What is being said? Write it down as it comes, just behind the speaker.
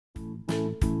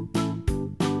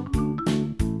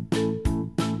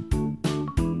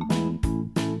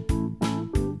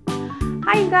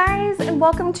Hi you guys, and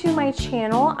welcome to my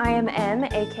channel. I am Em,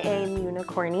 aka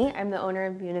Municorny. I'm the owner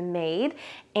of Munimade,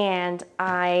 and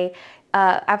I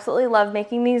absolutely love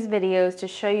making these videos to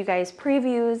show you guys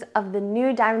previews of the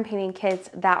new diamond painting kits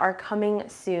that are coming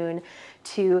soon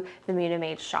to the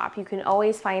Munimade shop. You can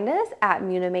always find us at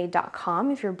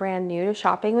munimade.com if you're brand new to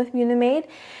shopping with Munimade.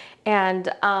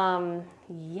 And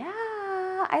yeah,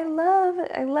 I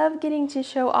love getting to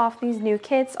show off these new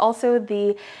kits. Also,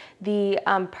 the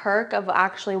perk of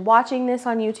actually watching this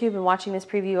on YouTube and watching this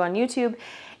preview on YouTube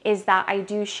is that I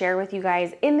do share with you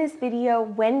guys in this video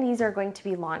when these are going to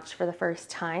be launched for the first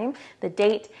time, the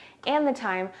date and the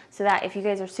time, so that if you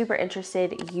guys are super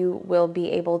interested, you will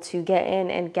be able to get in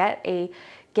and get a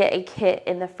kit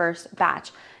in the first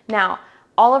batch. Now,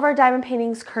 all of our diamond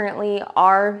paintings currently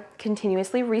are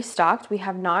continuously restocked. We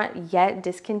have not yet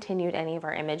discontinued any of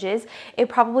our images. It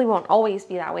probably won't always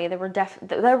be that way. There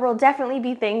will definitely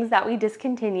be things that we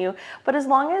discontinue, but as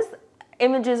long as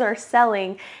images are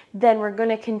selling, then we're going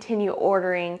to continue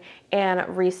ordering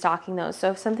and restocking those.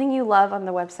 So if something you love on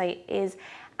the website is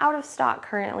out of stock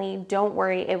currently, don't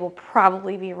worry, it will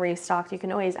probably be restocked. You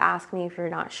can always ask me if you're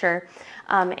not sure.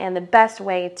 And the best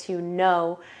way to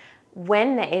know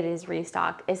when it is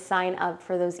restocked is sign up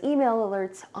for those email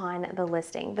alerts on the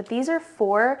listing. But these are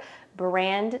 4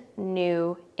 brand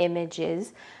new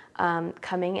images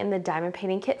coming in the diamond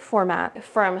painting kit format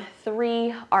from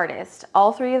 3 artists.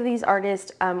 All 3 of these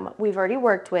artists we've already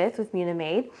worked with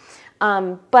Munimade,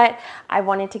 but I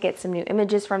wanted to get some new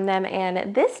images from them,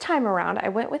 and this time around I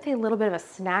went with a little bit of a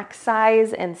snack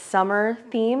size and summer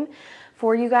theme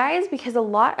for you guys, because a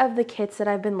lot of the kits that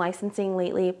I've been licensing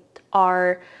lately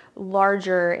are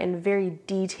larger and very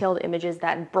detailed images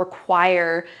that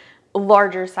require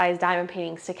larger size diamond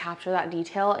paintings to capture that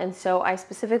detail. And so I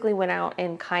specifically went out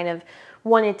and kind of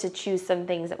wanted to choose some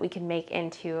things that we can make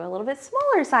into a little bit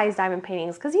smaller size diamond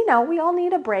paintings, because you know, we all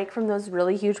need a break from those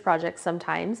really huge projects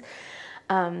sometimes.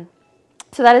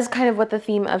 So that is kind of what the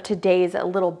theme of today's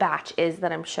little batch is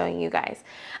that I'm showing you guys.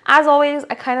 As always,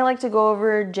 I kind of like to go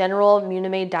over general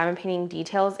Munimade diamond painting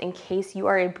details in case you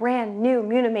are a brand new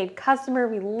Munimade customer.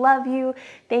 We love you.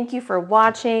 Thank you for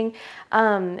watching.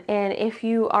 And if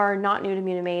you are not new to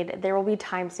Munimade, there will be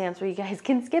timestamps where you guys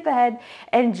can skip ahead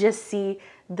and just see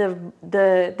the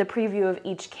preview of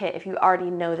each kit if you already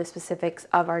know the specifics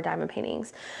of our diamond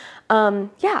paintings.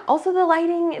 Yeah, also the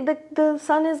lighting, the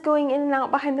sun is going in and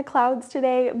out behind the clouds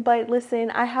today, but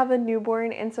listen, I have a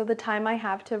newborn, and so the time I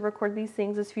have to record these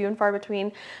things is few and far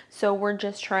between, so we're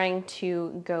just trying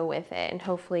to go with it, and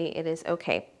hopefully it is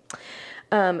okay.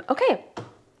 Okay.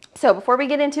 So before we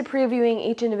get into previewing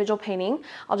each individual painting,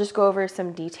 I'll just go over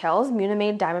some details.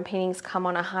 Munimade diamond paintings come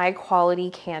on a high quality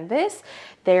canvas.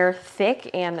 They're thick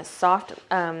and soft,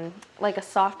 like a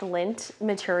soft lint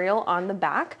material on the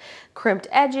back, crimped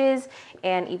edges,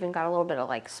 and even got a little bit of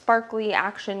like sparkly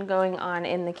action going on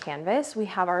in the canvas. We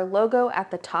have our logo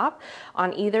at the top.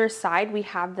 On either side, we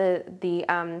have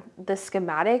the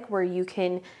schematic where you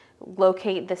can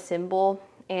locate the symbol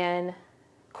and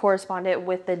correspond it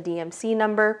with the DMC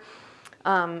number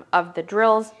of the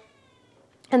drills.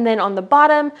 And then on the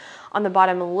bottom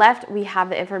left, we have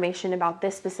the information about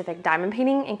this specific diamond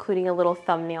painting, including a little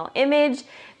thumbnail image,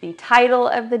 the title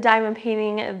of the diamond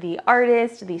painting, the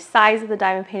artist, the size of the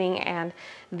diamond painting, and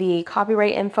the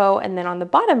copyright info. And then on the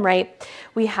bottom right,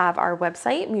 we have our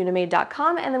website,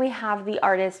 munimade.com, and then we have the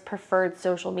artist's preferred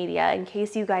social media in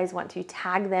case you guys want to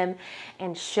tag them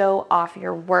and show off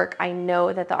your work. I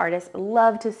know that the artists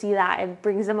love to see that. It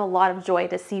brings them a lot of joy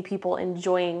to see people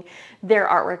enjoying their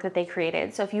artwork that they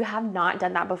created. So if you have not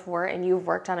done that before and you've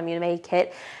worked on a Munimade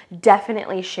kit,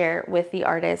 definitely share with the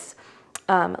artists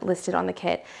listed on the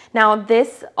kit. Now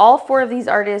all 4 of these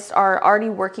artists are already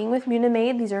working with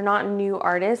Munimade. These are not new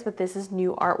artists, but this is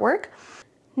new artwork.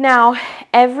 Now,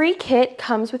 every kit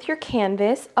comes with your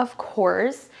canvas, of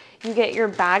course. You get your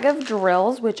bag of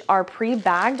drills, which are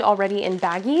pre-bagged already in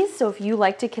baggies. So if you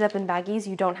like to kit up in baggies,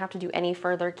 you don't have to do any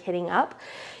further kitting up.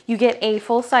 You get a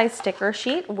full-size sticker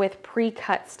sheet with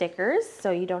pre-cut stickers,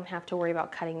 so you don't have to worry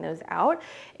about cutting those out.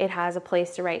 It has a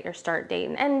place to write your start date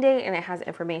and end date, and it has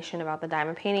information about the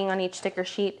diamond painting on each sticker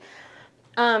sheet.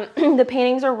 The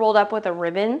paintings are rolled up with a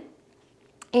ribbon,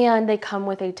 and they come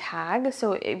with a tag.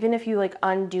 So even if you like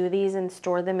undo these and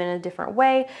store them in a different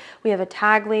way, we have a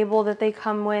tag label that they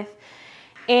come with.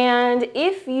 And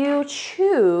if you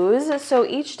choose, so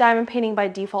each diamond painting by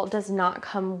default does not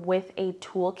come with a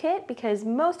toolkit, because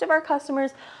most of our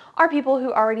customers are people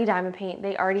who already diamond paint.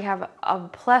 They already have a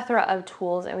plethora of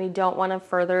tools, and we don't want to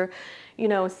further, you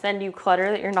know, send you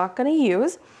clutter that you're not going to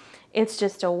use. It's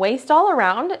just a waste all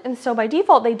around. And so by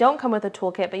default, they don't come with a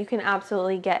toolkit, but you can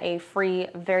absolutely get a free,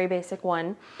 very basic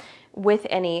one with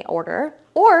any order.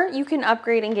 Or you can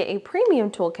upgrade and get a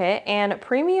premium toolkit, and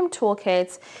premium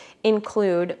toolkits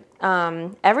include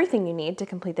everything you need to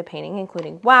complete the painting,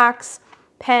 including wax,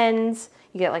 pens.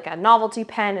 You get like a novelty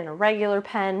pen and a regular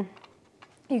pen.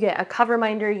 You get a cover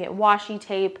minder, you get washi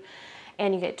tape,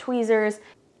 and you get tweezers.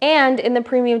 And in the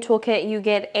premium toolkit, you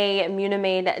get a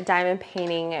Munimade diamond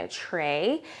painting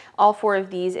tray. All 4 of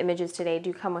these images today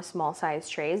do come with small size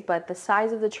trays, but the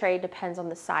size of the tray depends on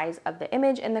the size of the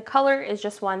image, and the color is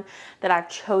just one that I've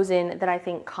chosen that I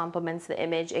think complements the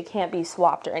image. It can't be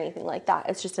swapped or anything like that.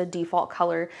 It's just a default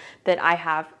color that I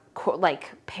have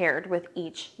like paired with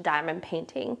each diamond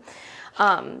painting.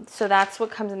 So that's what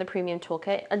comes in the premium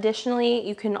toolkit. Additionally,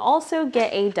 you can also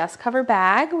get a dust cover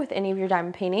bag with any of your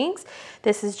diamond paintings.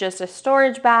 This is just a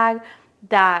storage bag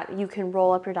that you can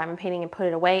roll up your diamond painting and put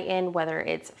it away in, whether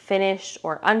it's finished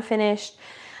or unfinished.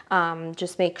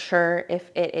 Just make sure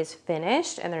if it is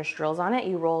finished and there's drills on it,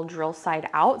 you roll drill side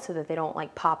out so that they don't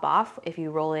like pop off if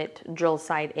you roll it drill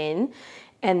side in.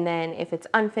 And then if it's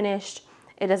unfinished,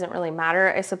 it doesn't really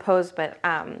matter, I suppose, but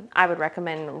I would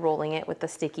recommend rolling it with the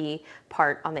sticky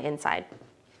part on the inside.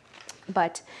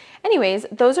 But anyways,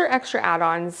 those are extra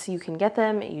add-ons. You can get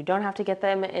them, you don't have to get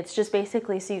them. It's just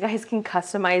basically so you guys can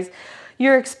customize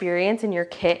your experience and your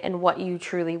kit and what you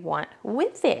truly want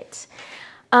with it.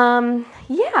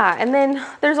 Yeah, and then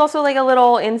there's also like a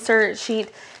little insert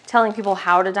sheet telling people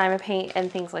how to diamond paint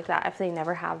and things like that if they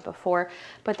never have before.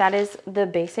 But that is the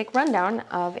basic rundown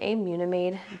of a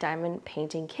Munimade diamond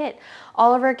painting kit.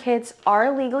 All of our kits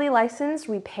are legally licensed.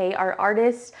 We pay our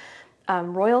artists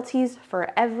royalties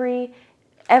for every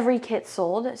kit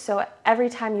sold. So every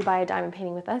time you buy a diamond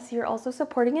painting with us, you're also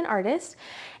supporting an artist.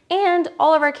 And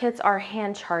all of our kits are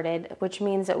hand charted, which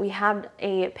means that we have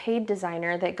a paid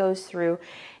designer that goes through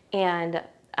and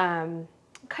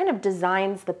kind of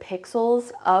designs the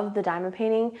pixels of the diamond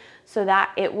painting so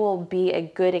that it will be a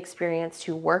good experience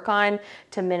to work on,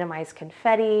 to minimize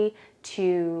confetti,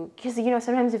 because you know,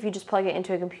 sometimes if you just plug it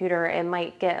into a computer, it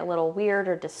might get a little weird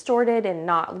or distorted and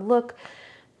not look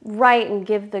right and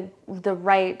give the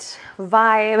right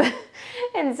vibe.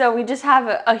 And so we just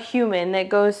have a human that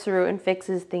goes through and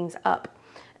fixes things up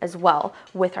as well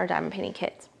with our diamond painting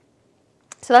kits.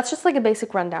 So that's just like a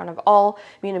basic rundown of all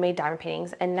Munimade diamond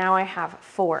paintings, and now I have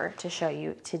 4 to show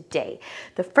you today.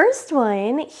 The first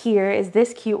one here is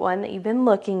this cute one that you've been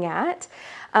looking at.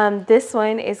 This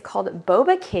one is called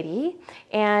Boba Kitty,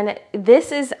 and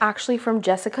this is actually from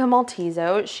Jessica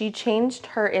Maltezo. She changed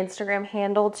her Instagram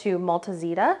handle to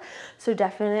Maltazita, so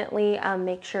definitely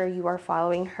make sure you are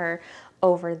following her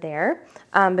over there.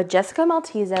 But Jessica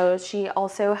Maltezo, she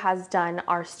also has done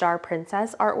our Star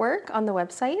Princess artwork on the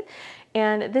website.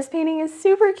 And this painting is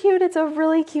super cute. It's a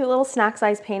really cute little snack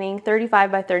size painting, 35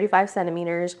 by 35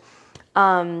 centimeters.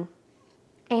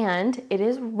 And it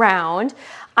is round.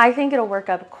 I think it'll work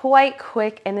up quite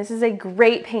quick, and this is a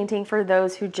great painting for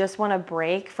those who just want to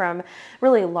break from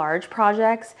really large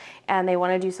projects and they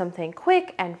want to do something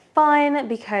quick and fun,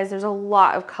 because there's a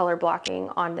lot of color blocking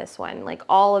on this one. Like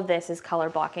all of this is color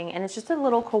blocking, and it's just a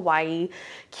little kawaii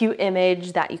cute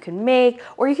image that you can make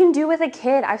or you can do with a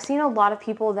kid. I've seen a lot of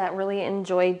people that really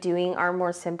enjoy doing our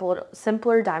more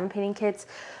simpler diamond painting kits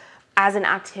as an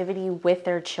activity with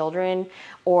their children,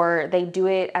 or they do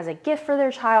it as a gift for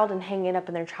their child and hang it up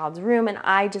in their child's room. And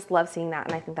I just love seeing that,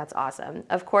 and I think that's awesome.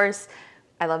 Of course,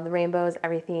 I love the rainbows,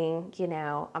 everything, you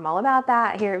know, I'm all about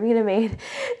that here at Munimade.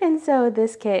 And so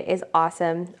this kit is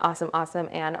awesome, awesome, awesome,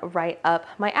 and right up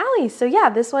my alley. So yeah,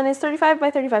 this one is 35 by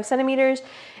 35 centimeters.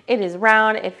 It is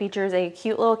round. It features a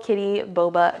cute little kitty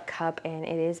boba cup, and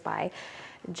it is by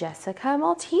Jessica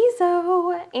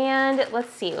Maltezo. And let's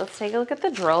see, let's take a look at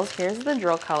the drills. Here's the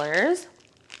drill colors.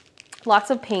 Lots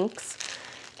of pinks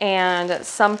and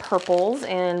some purples,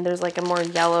 and there's like a more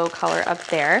yellow color up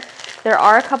there. There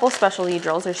are a couple specialty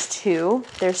drills. There's two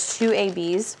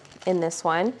ABs in this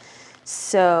one.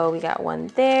 So we got one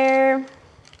there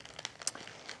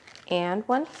and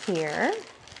one here.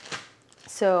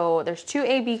 So there's 2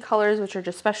 AB colors, which are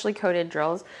just specially coated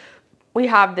drills. We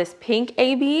have this pink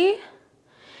AB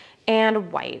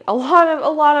and white. A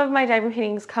lot of my diamond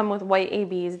paintings come with white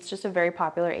ABs. It's just a very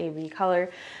popular AB color.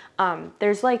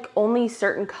 There's like only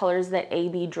certain colors that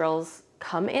AB drills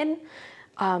come in.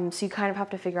 So you kind of have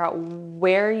to figure out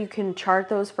where you can chart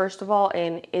those first of all,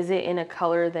 and is it in a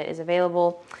color that is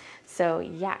available. So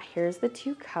yeah, here's the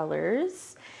 2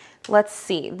 colors. Let's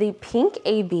see, the pink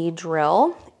AB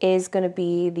drill is going to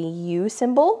be the U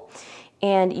symbol,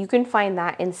 And you can find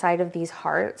that inside of these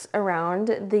hearts around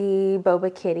the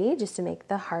Boba Kitty, just to make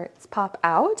the hearts pop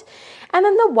out. And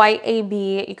then the white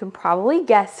AB, you can probably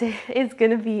guess it, is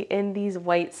gonna be in these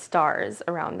white stars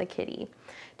around the kitty,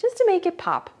 just to make it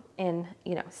pop and,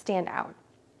 you know, stand out.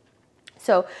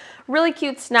 So really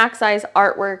cute snack size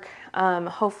artwork.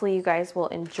 Hopefully you guys will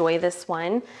enjoy this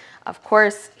one. Of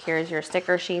course, here's your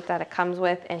sticker sheet that it comes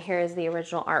with, and here is the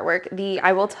original artwork.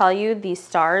 I will tell you, the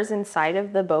stars inside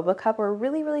of the boba cup were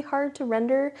really, really hard to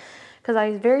render because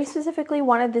I very specifically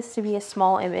wanted this to be a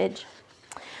small image.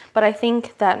 But I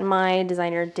think that my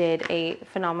designer did a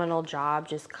phenomenal job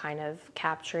just kind of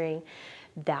capturing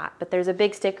that. But there's a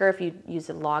big sticker if you use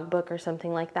a logbook or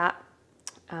something like that,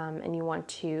 and you want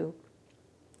to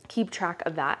keep track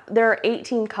of that. There are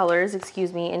 18 colors,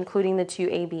 excuse me, including the 2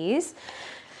 ABs.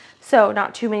 So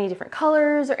not too many different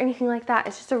colors or anything like that.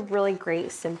 It's just a really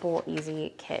great, simple,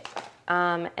 easy kit.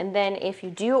 And then if you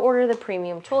do order the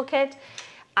premium toolkit,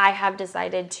 I have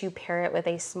decided to pair it with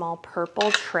a small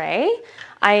purple tray.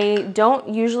 I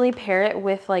don't usually pair it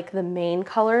with like the main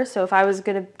color. So if I was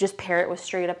gonna just pair it with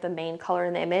straight up the main color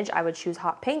in the image, I would choose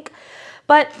hot pink.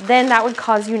 But then that would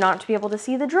cause you not to be able to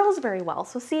see the drills very well.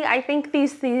 So see, I think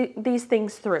these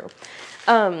things through.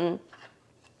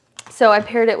 So I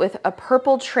paired it with a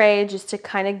purple tray just to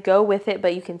kind of go with it,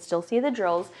 but you can still see the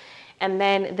drills. And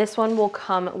then this one will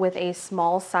come with a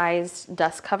small sized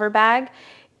dust cover bag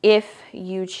if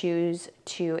you choose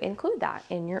to include that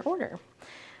in your order.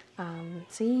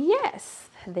 So yes,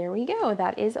 there we go.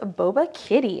 That is a Boba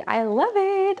Kitty. I love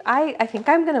it. I think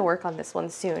I'm gonna work on this one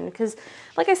soon because,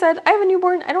 like I said, I have a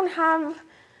newborn. I don't have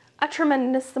a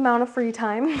tremendous amount of free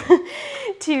time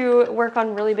to work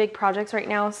on really big projects right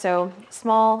now. So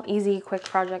small, easy, quick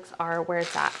projects are where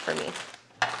it's at for me.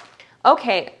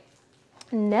 Okay,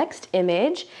 next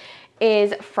image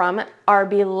is from our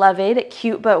beloved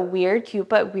Cute But Weird. Cute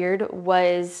But Weird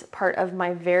was part of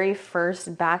my very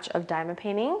first batch of diamond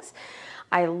paintings.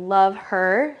 I love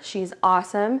her. She's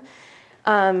awesome.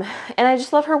 And I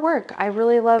just love her work. I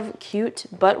really love cute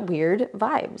but weird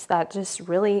vibes. That just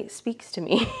really speaks to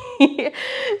me.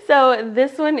 So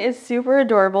this one is super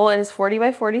adorable. It is 40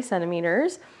 by 40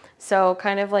 centimeters. So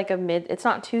kind of like a mid, it's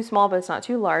not too small, but it's not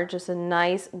too large. Just a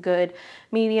nice, good,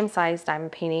 medium-sized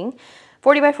diamond painting.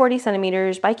 40 by 40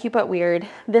 centimeters by Cute But Weird.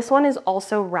 This one is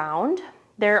also round.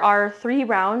 There are 3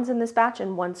 rounds in this batch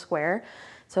and 1 square.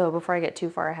 So before I get too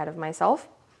far ahead of myself.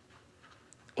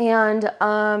 And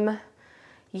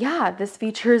yeah, this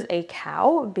features a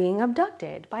cow being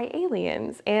abducted by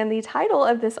aliens. And the title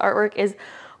of this artwork is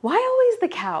Why Always the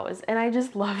Cows? And I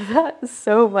just love that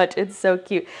so much. It's so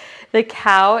cute. The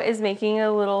cow is making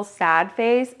a little sad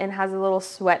face and has a little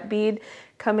sweat bead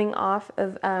coming off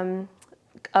of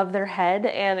their head.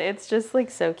 And it's just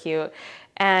like so cute.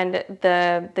 And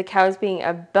the cow is being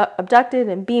abducted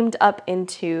and beamed up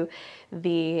into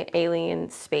the alien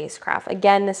spacecraft.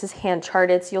 Again, this is hand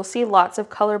charted, so you'll see lots of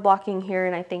color blocking here,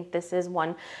 and I think this is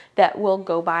one that will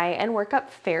go by and work up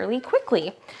fairly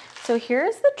quickly. So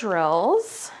here's the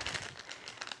drills.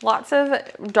 Lots of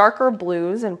darker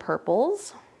blues and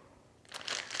purples.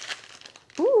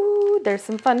 Ooh, there's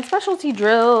some fun specialty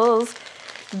drills.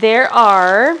 There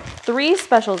are 3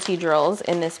 specialty drills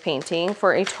in this painting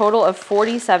for a total of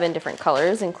 47 different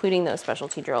colors, including those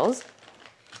specialty drills.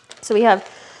 So we have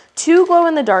 2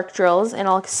 glow-in-the-dark drills, and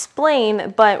I'll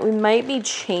explain, but we might be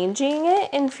changing it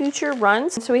in future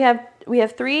runs. So we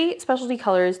have 3 specialty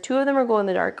colors. 2 of them are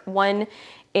glow-in-the-dark. 1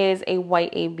 is a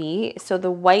white AB. So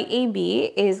the white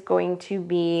AB is going to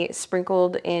be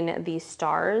sprinkled in the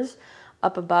stars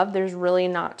up above. There's really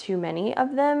not too many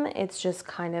of them. It's just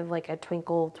kind of like a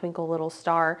twinkle, twinkle little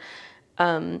star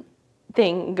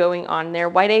thing going on there.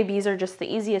 White ABs are just the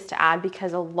easiest to add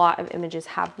because a lot of images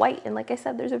have white. And like I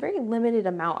said, there's a very limited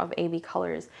amount of AB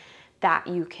colors that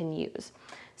you can use.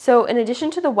 So in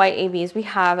addition to the white ABs, we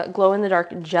have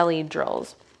glow-in-the-dark jelly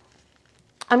drills.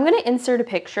 I'm going to insert a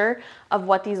picture of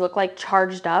what these look like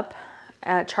charged up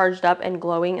and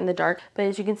glowing in the dark. But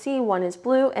as you can see, one is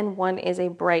blue and one is a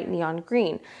bright neon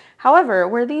green. However,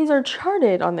 where these are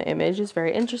charted on the image is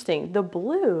very interesting. The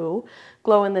blue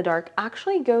glow in the dark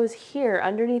actually goes here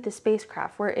underneath the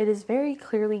spacecraft where it is very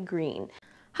clearly green.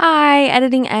 Hi,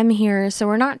 Editing M here. So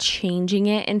we're not changing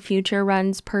it in future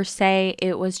runs per se.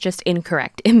 It was just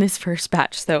incorrect in this first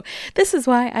batch. So this is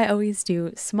why I always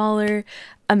do smaller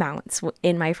amounts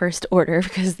in my first order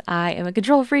because I am a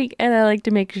control freak and I like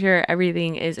to make sure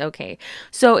everything is okay.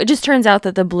 So it just turns out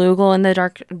that the blue glow in the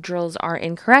dark drills are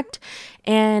incorrect,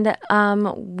 and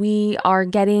we are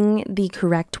getting the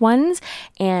correct ones.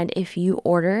 And if you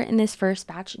order in this first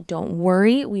batch, don't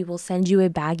worry, we will send you a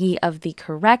baggie of the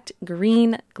correct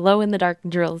green glow in the dark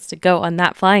drills to go on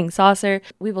that flying saucer.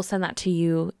 We will send that to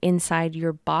you inside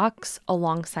your box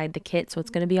alongside the kit, so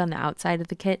it's going to be on the outside of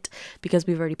the kit because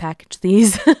we've already packaged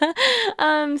these.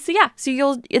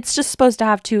 So it's just supposed to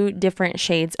have 2 different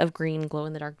shades of green glow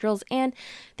in the dark drills, and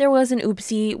there was an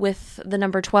oopsie with the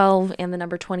number 12 and the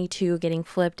number 22 getting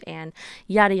flipped and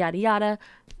yada yada yada.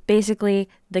 Basically,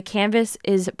 the canvas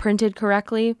is printed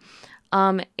correctly.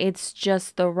 It's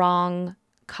just the wrong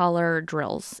color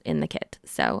drills in the kit.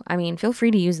 So, I mean, feel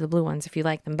free to use the blue ones if you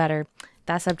like them better.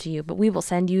 That's up to you, but we will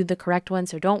send you the correct one.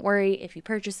 So don't worry, if you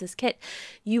purchase this kit,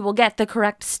 you will get the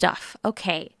correct stuff.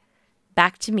 Okay,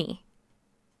 back to me.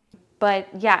 But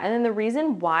yeah, and then the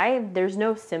reason why there's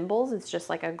no symbols, it's just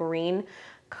like a green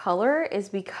color, is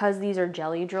because these are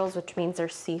jelly drills, which means they're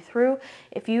see-through.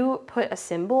 If you put a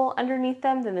symbol underneath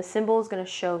them, then the symbol is going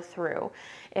to show through,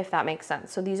 if that makes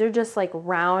sense. So these are just like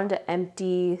round,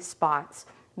 empty spots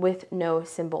with no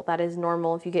symbol. That is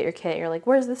normal. If you get your kit, you're like,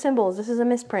 where's the symbols? This is a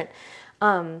misprint.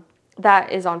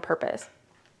 That is on purpose.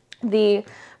 The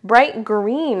bright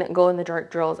green glow in the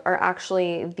dark drills are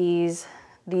actually these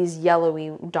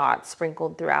yellowy dots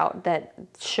sprinkled throughout that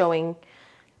showing,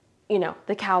 you know,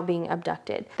 the cow being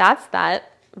abducted. That's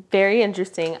that. Very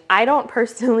interesting. I don't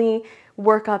personally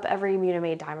work up every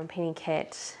Munimade diamond painting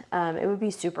kit. It would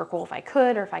be super cool if I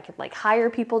could, or if I could like hire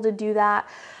people to do that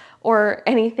or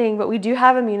anything, but we do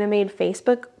have a Munimade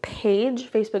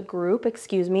Facebook group,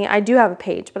 excuse me. I do have a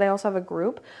page, but I also have a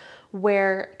group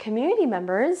where community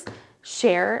members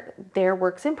share their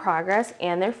works in progress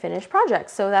and their finished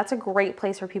projects. So that's a great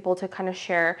place for people to kind of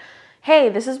share, hey,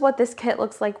 this is what this kit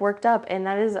looks like worked up. And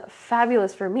that is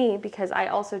fabulous for me because I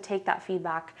also take that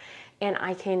feedback and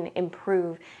I can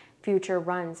improve future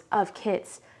runs of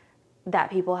kits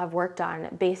that people have worked on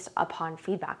based upon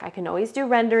feedback. I can always do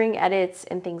rendering edits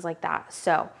and things like that.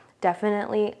 So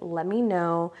definitely let me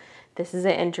know. This is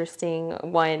an interesting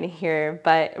one here,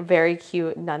 but very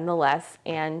cute nonetheless.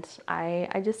 And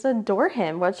I just adore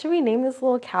him. What should we name this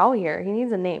little cow here? He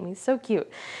needs a name. He's so cute.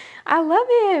 I love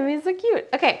him. He's so cute.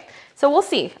 Okay, so we'll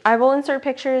see. I will insert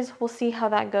pictures. We'll see how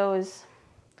that goes.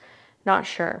 Not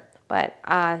sure, but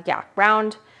yeah,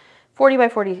 round 40 by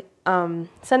 40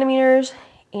 centimeters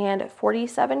and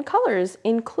 47 colors,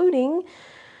 including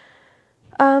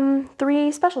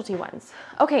 3 specialty ones.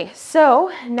 Okay,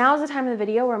 so now's the time of the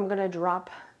video where I'm gonna drop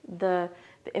the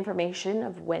information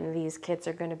of when these kits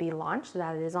are gonna be launched.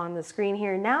 That is on the screen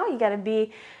here now. You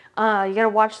gotta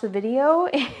watch the video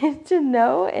to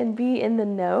know and be in the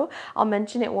know. I'll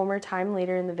mention it one more time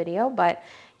later in the video, but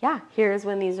yeah, here's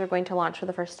when these are going to launch for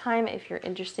the first time if you're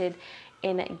interested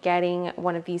in getting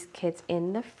one of these kits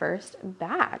in the first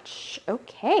batch.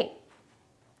 Okay.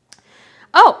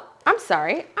 Oh, I'm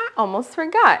sorry, I almost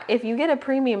forgot. If you get a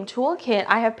premium toolkit,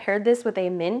 I have paired this with a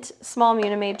mint small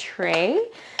Munimade tray.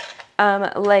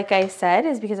 Like I said,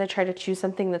 is because I try to choose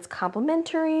something that's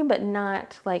complementary, but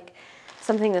not like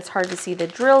something that's hard to see the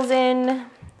drills in.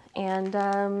 And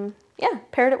yeah,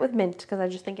 paired it with mint because I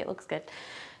just think it looks good.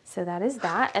 So that is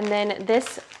that. And then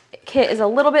this kit is a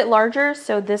little bit larger.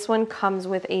 So this one comes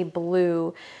with a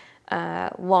blue,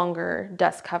 longer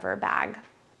dust cover bag,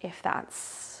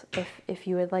 if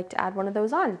you would like to add one of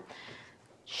those on.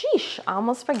 Sheesh, I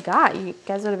almost forgot. You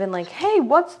guys would have been like, hey,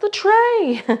 what's the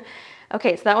tray?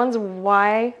 Okay, so that one's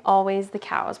Why Always the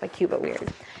Cows by Cute But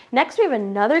Weird. Next, we have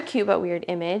another Cute But Weird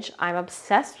image. I'm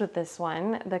obsessed with this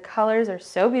one. The colors are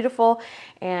so beautiful,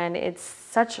 and it's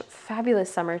such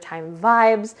fabulous summertime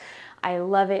vibes. I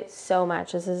love it so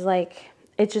much. This is like,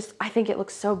 I think it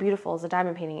looks so beautiful as a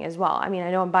diamond painting as well. I mean,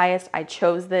 I know I'm biased. I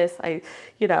chose this.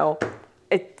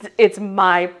 It's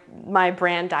my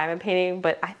brand diamond painting,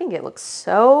 but I think it looks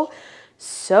so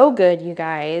good, you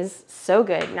guys. So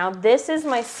good. Now, this is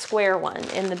my square one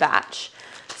in the batch.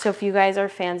 So if you guys are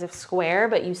fans of square,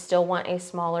 but you still want a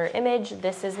smaller image,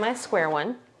 this is my square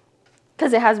one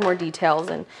because it has more details,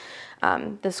 and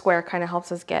the square kind of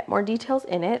helps us get more details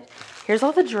in it. Here's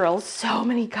all the drills, so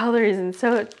many colors and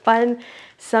so fun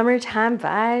summertime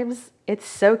vibes. It's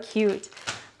so cute.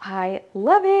 I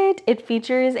love it. It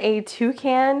features a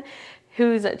toucan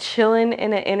who's chilling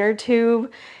in an inner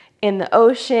tube, in the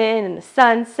ocean and the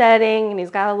sun setting, and he's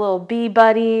got a little bee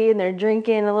buddy, and they're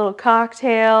drinking a little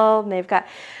cocktail, and they've got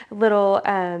little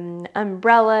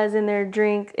umbrellas in their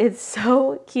drink. It's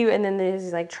so cute. And then there's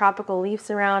these like tropical leaves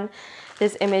around.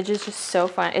 This image is just so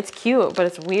fun. It's cute, but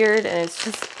it's weird, and it's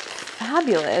just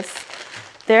fabulous.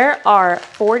 There are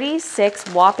 46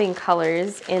 whopping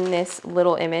colors in this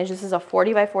little image. This is a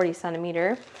 40 by 40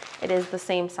 centimeter. It is the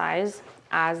same size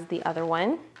as the other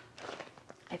one.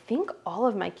 I think all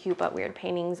of my cute but weird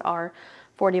paintings are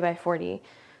 40 by 40.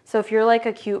 So if you're like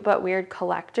a cute but weird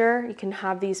collector, you can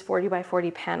have these 40 by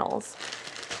 40 panels.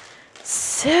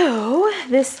 So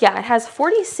this, yeah, it has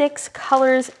 46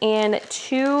 colors and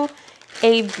 2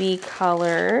 AB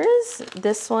colors.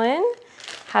 This one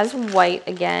has white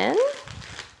again,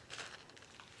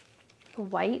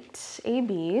 white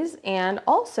ABs, and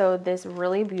also this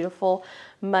really beautiful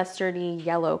mustardy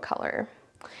yellow color.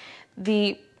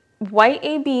 The white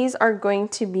ABs are going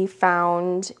to be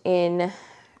found in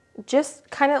just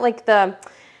kind of like the,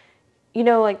 you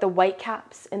know, like the white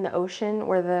caps in the ocean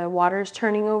where the water is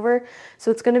turning over. So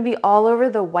it's going to be all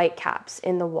over the white caps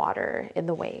in the water, in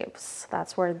the waves.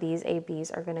 That's where these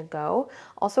ABs are going to go.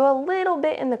 Also a little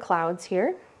bit in the clouds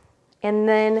here. And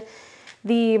then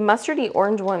the mustardy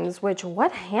orange ones, which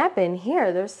what happened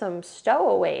here? There's some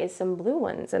stowaways, some blue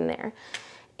ones in there.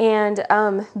 And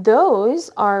those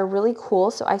are really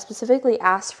cool. So I specifically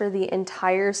asked for the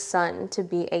entire sun to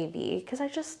be AB because I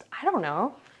don't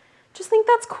know, just think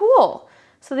that's cool.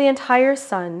 So the entire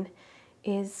sun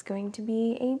is going to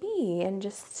be AB and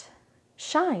just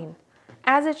shine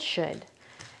as it should,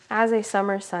 as a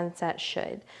summer sunset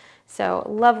should. So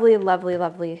lovely, lovely,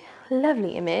 lovely,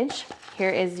 lovely image.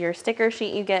 Here is your sticker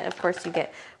sheet you get. Of course you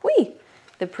get,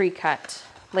 the pre-cut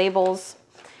labels.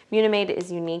 Munimade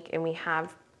is unique, and we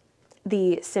have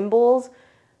the symbols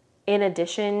in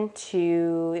addition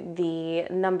to the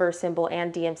number symbol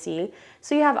and DMC.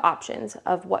 So you have options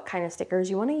of what kind of stickers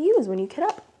you want to use when you kit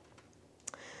up.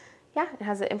 Yeah, it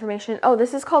has the information. Oh,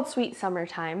 this is called Sweet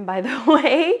Summertime, by the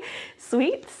way.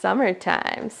 Sweet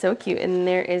Summertime, so cute. And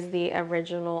there is the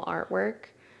original artwork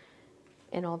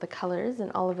in all the colors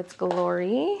and all of its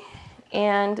glory.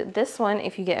 And this one,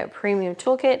 if you get a premium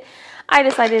toolkit, I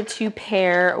decided to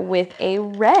pair with a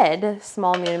red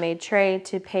small Munimade tray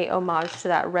to pay homage to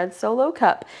that red solo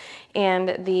cup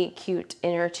and the cute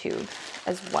inner tube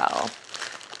as well.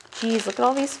 Geez, look at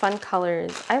all these fun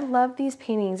colors. I love these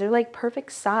paintings. They're like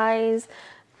perfect size.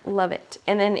 Love it.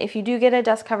 And then if you do get a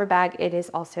dust cover bag, it is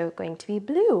also going to be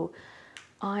blue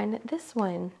on this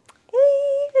one.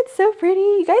 Yay, it's so pretty.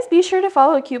 You guys be sure to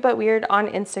follow Cute But Weird on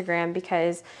Instagram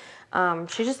because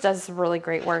she just does really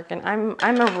great work, and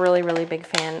I'm a really, really big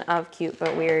fan of Cute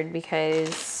But Weird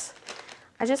because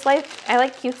I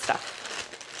like cute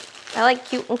stuff. I like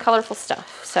cute and colorful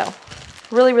stuff. So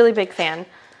really, really big fan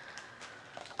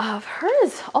of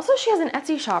hers. Also, she has an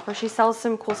Etsy shop where she sells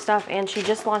some cool stuff, and she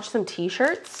just launched some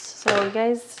t-shirts. So you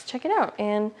guys check it out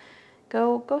and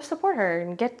go support her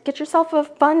and get yourself a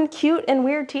fun, cute, and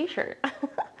weird t-shirt.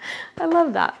 I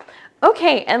love that.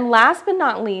 Okay, and last but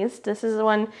not least, this is the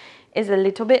one is a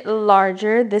little bit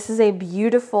larger. This is a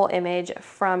beautiful image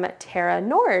from Tara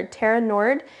Nord. Tara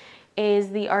Nord is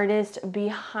the artist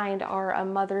behind our A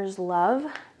Mother's Love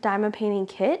diamond painting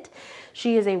kit.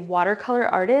 She is a watercolor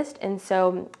artist, and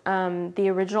so the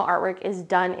original artwork is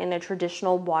done in a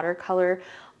traditional watercolor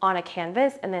on a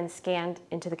canvas and then scanned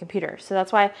into the computer. So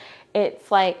that's why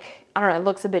it's like, I don't know, it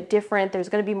looks a bit different. There's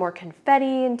gonna be more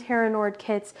confetti in Tara Nord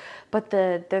kits, but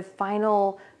the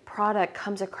final product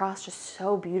comes across just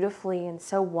so beautifully and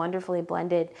so wonderfully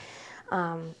blended.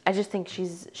 I just think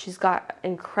she's got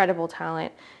incredible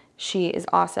talent. She is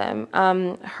awesome.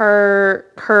 Her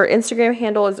Instagram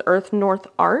handle is Earth North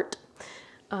Art,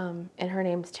 and her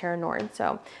name is Tara Nord.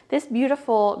 So this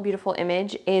beautiful, beautiful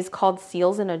image is called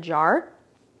Seals in a Jar.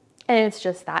 And it's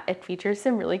just that. It features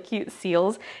some really cute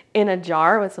seals in a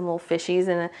jar with some little fishies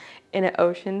in an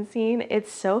ocean scene.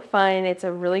 It's so fun. It's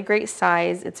a really great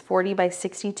size. It's 40 by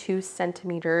 62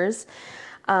 centimeters.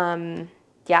 Yeah,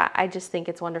 I just think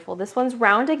it's wonderful. This one's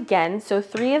round again. So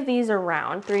 3 of these are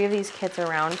round. 3 of these kits are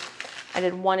round. I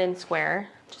did 1 in square.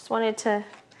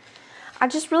 I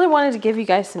just really wanted to give you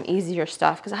guys some easier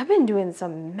stuff because I've been doing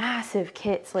some massive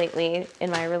kits lately in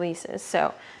my releases.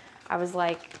 So I was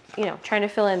like, you know, trying to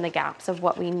fill in the gaps of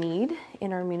what we need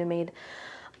in our Munimade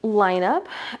lineup.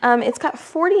 It's got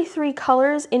 43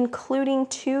 colors, including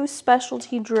 2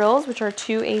 specialty drills, which are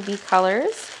 2 AB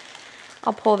colors.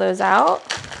 I'll pull those out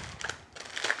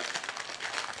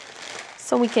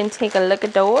so we can take a look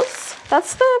at those.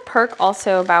 That's the perk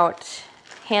also about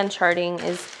hand charting,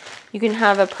 is you can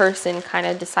have a person kind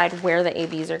of decide where the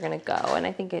ABs are gonna go. And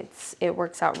I think it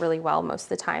works out really well most of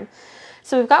the time.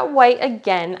 So we've got white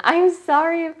again. I'm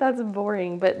sorry if that's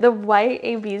boring, but the white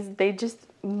ABs, they just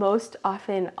most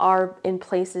often are in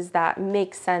places that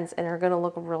make sense and are gonna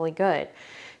look really good.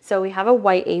 So we have a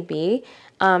white AB.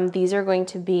 These are going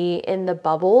to be in the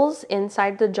bubbles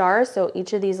inside the jar. So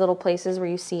each of these little places where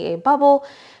you see a bubble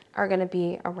are gonna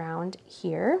be around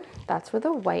here. That's where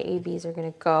the white ABs are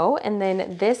gonna go. And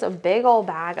then this big old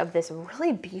bag of this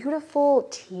really beautiful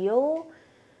teal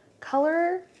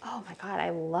color. Oh my God,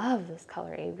 I love this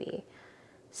color AB.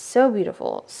 So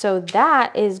beautiful. So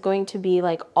that is going to be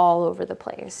like all over the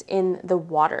place in the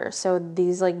water. So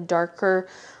these like darker,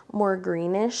 more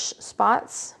greenish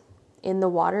spots in the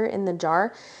water in the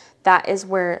jar, that is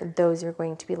where those are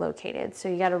going to be located. So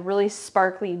you got a really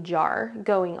sparkly jar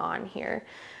going on here.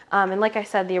 And like I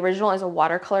said, the original is a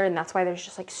watercolor, and that's why there's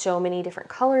just like so many different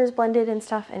colors blended and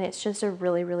stuff. And it's just a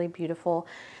really, really beautiful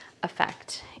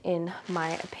effect in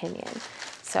my opinion.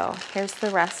 So here's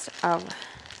the rest of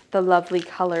the lovely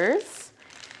colors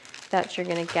that you're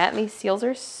gonna get. These seals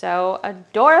are so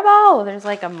adorable. There's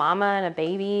like a mama and a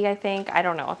baby, I think. I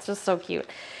don't know, it's just so cute.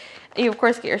 You of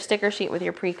course get your sticker sheet with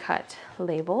your pre-cut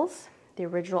labels. The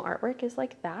original artwork is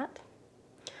like that.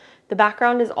 The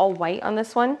background is all white on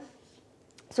this one.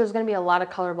 So there's gonna be a lot of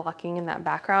color blocking in that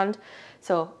background.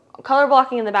 So color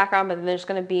blocking in the background, but then there's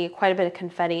gonna be quite a bit of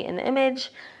confetti in the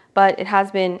image, but it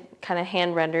has been kind of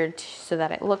hand rendered so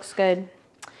that it looks good.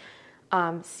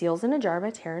 Seals in a Jar by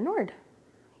Tara Nord.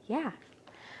 Yeah,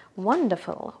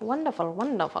 wonderful, wonderful,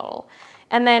 wonderful.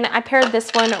 And then I paired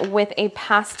this one with a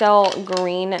pastel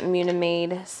green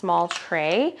Munimade small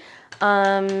tray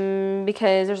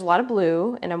because there's a lot of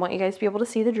blue and I want you guys to be able to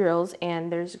see the drills, and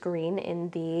there's green in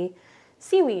the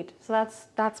seaweed. So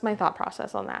that's my thought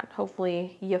process on that.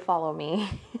 Hopefully you follow me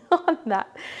on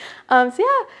that. So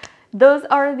yeah, those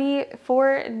are the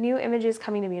 4 new images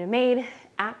coming to Munimade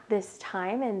at this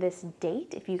time and this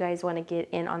date. If you guys want to get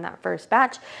in on that first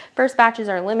batches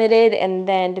are limited, and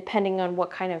then depending on what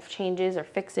kind of changes or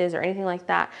fixes or anything like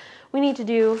that we need to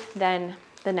do, then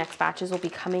the next batches will be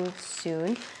coming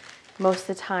soon. Most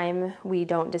of the time we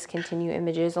don't discontinue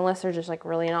images unless they're just like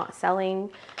really not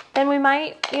selling. Then we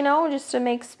might, you know, just to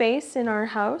make space in our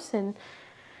house and,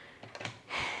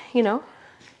 you know,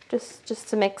 just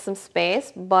to make some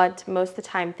space, but most of the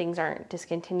time things aren't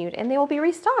discontinued and they will be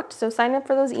restocked. So sign up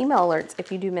for those email alerts if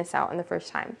you do miss out on the first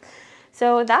time.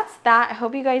 So that's that. I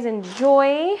hope you guys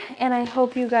enjoy, and I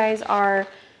hope you guys are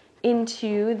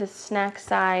into the snack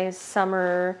size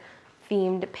summer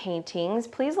themed paintings.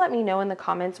 Please let me know in the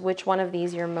comments which one of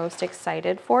these you're most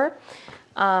excited for.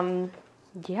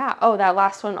 Yeah, oh, that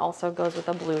last one also goes with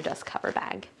a blue dust cover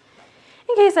bag,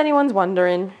 in case anyone's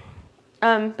wondering.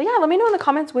 But yeah, let me know in the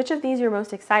comments which of these you're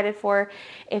most excited for,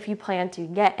 if you plan to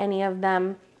get any of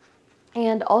them.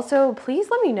 And also, please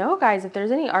let me know, guys, if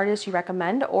there's any artists you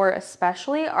recommend, or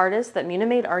especially artists that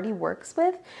Munimade already works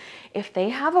with. If they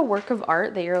have a work of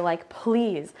art that you're like,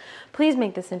 please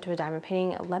make this into a diamond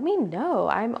painting, let me know.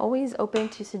 I'm always open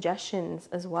to suggestions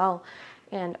as well,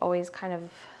 and always kind of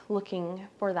looking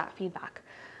for that feedback.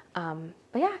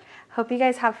 But yeah, hope you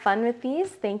guys have fun with these.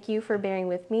 Thank you for bearing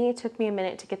with me. It took me a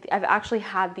minute to get I've actually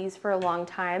had these for a long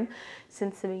time,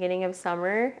 since the beginning of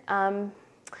summer.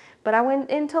 But I went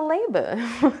into labor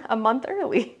a month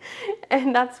early,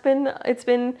 and it's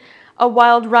been a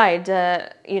wild ride.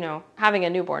 You know, having a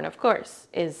newborn, of course,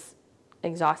 is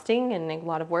exhausting and a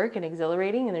lot of work and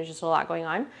exhilarating, and there's just a lot going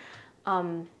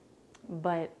on.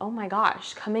 But oh my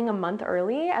gosh, coming a month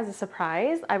early as a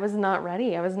surprise, I was not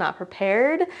ready. I was not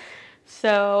prepared.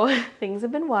 So things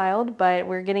have been wild, but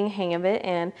we're getting a hang of it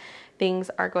and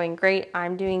things are going great.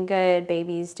 I'm doing good.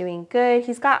 Baby's doing good.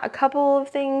 He's got a couple of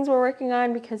things we're working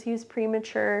on because he's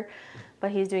premature,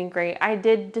 but he's doing great. I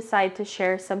did decide to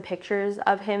share some pictures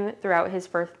of him throughout his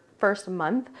first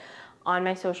month on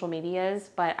my social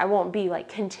medias, but I won't be like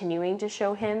continuing to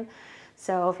show him.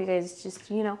 So if you guys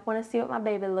just, you know, want to see what my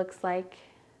baby looks like,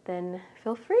 then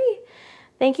feel free.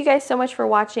 Thank you guys so much for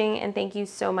watching, and thank you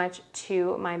so much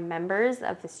to my members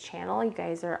of this channel. You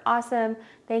guys are awesome.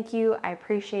 Thank you. I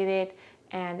appreciate it.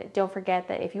 And don't forget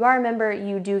that if you are a member,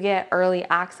 you do get early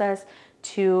access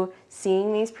to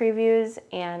seeing these previews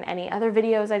and any other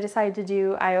videos I decide to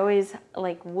do. I always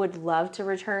would love to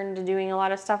return to doing a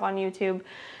lot of stuff on YouTube,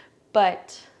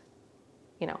 but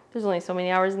you know, there's only so many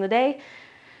hours in the day.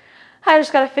 I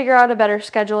just got to figure out a better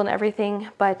schedule and everything.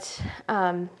 But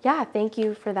yeah, thank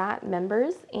you for that,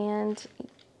 members, and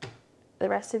the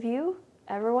rest of you,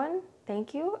 everyone,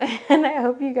 thank you. And I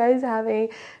hope you guys have a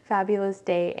fabulous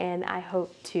day, and I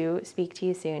hope to speak to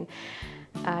you soon.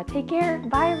 Take care.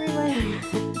 Bye,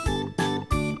 everyone.